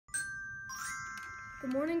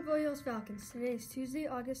Good morning, Voy Hills Falcons. Today is Tuesday,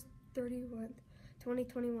 August 31st,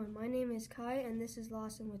 2021. My name is Kai, and this is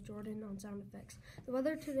Lawson with Jordan on sound effects. The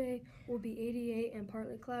weather today will be 88 and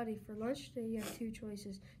partly cloudy. For lunch today, you have two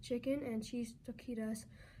choices: chicken and cheese taquitos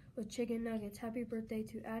with chicken nuggets. Happy birthday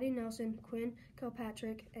to Addie Nelson, Quinn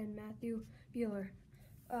Kilpatrick, and Matthew Bueller.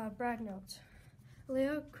 Brag notes.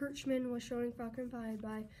 Leah Kirchman was showing Falcon Pride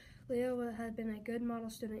by Leah had been a good model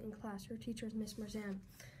student in class. Her teacher is Miss Marzan.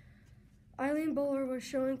 Eileen Bowler was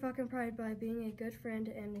showing Falcon Pride by being a good friend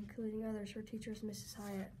and including others. Her teacher is Mrs.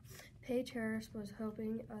 Hyatt. Paige Harris was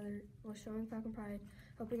showing Falcon Pride,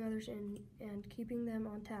 helping others and keeping them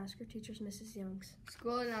on task. Her teacher is Mrs. Youngs.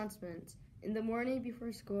 School announcements. In the morning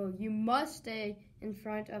before school, you must stay in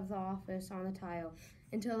front of the office on the tile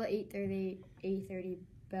until the 8:30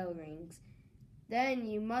 bell rings. Then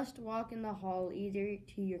you must walk in the hall either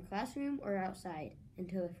to your classroom or outside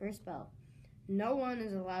until the first bell. No one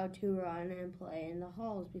is allowed to run and play in the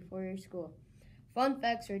halls before your school. Fun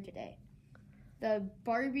facts for today. The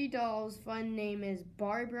Barbie doll's fun name is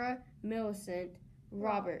Barbara Millicent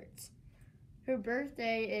Roberts. Her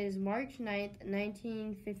birthday is March 9th,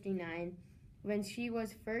 1959, when she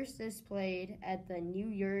was first displayed at the New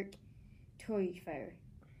York Toy Fair.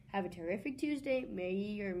 Have a terrific Tuesday.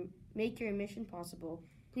 Make your mission possible.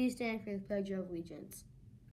 Please stand for the Pledge of Allegiance.